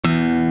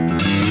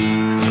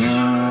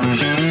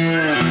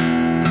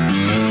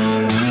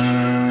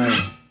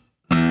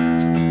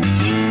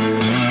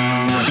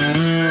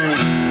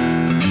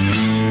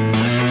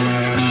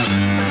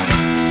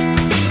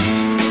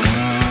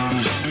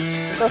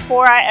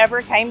Before I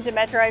ever came to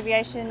Metro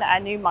Aviation, I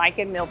knew Mike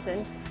and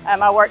Milton.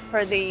 I worked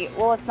for the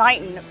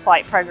Willis-Knighton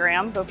flight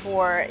program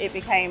before it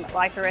became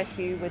Life and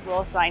Rescue with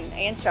Willis-Knighton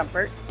and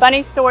Shumpert.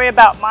 Funny story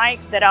about Mike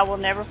that I will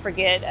never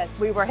forget.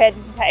 We were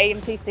heading to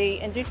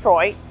AMTC in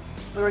Detroit.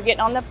 We were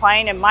getting on the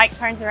plane and Mike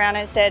turns around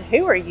and said,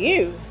 "Who are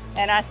you?"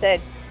 And I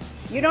said,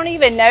 "You don't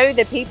even know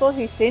the people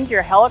who send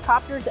your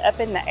helicopters up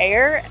in the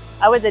air?"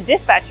 I was a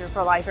dispatcher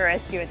for Life and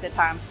Rescue at the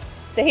time.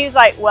 So he was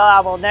like, "Well,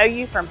 I will know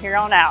you from here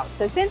on out."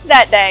 So since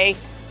that day,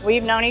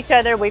 we've known each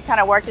other. We've kind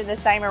of worked in the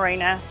same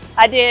arena.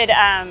 I did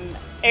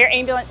air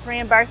ambulance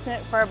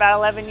reimbursement for about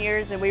 11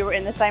 years, and we were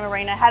in the same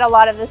arena, had a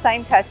lot of the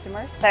same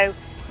customers. So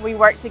we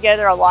worked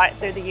together a lot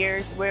through the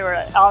years. We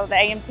were all the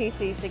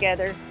AMTCs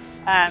together.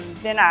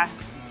 Then I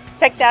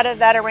checked out of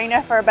that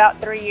arena for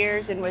about 3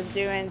 years and was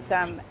doing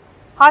some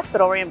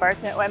hospital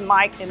reimbursement when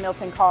Mike and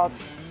Milton called,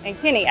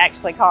 and Kenny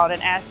actually called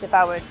and asked if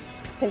I would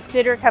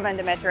consider coming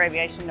to Metro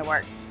Aviation to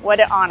work. What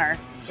an honor.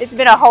 It's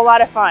been a whole lot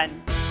of fun.